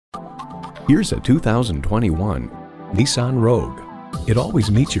Here's a 2021 Nissan Rogue. It always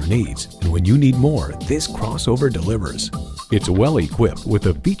meets your needs, and when you need more, this crossover delivers. It's well equipped with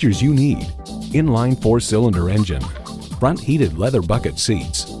the features you need: inline 4-cylinder engine, front heated leather bucket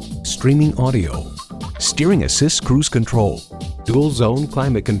seats, streaming audio, steering assist cruise control, dual zone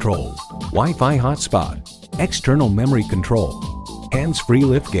climate control, Wi-Fi hotspot, external memory control, hands-free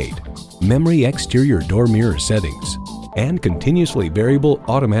liftgate, memory exterior door mirror settings, and continuously variable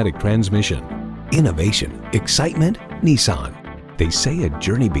automatic transmission. Innovation, excitement, Nissan. They say a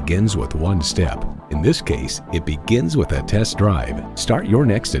journey begins with one step. In this case, it begins with a test drive. Start your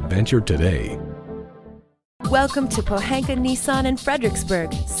next adventure today. Welcome to Pohanka Nissan in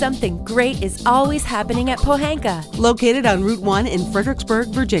Fredericksburg. Something great is always happening at Pohanka. Located on Route 1 in Fredericksburg,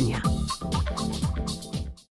 Virginia.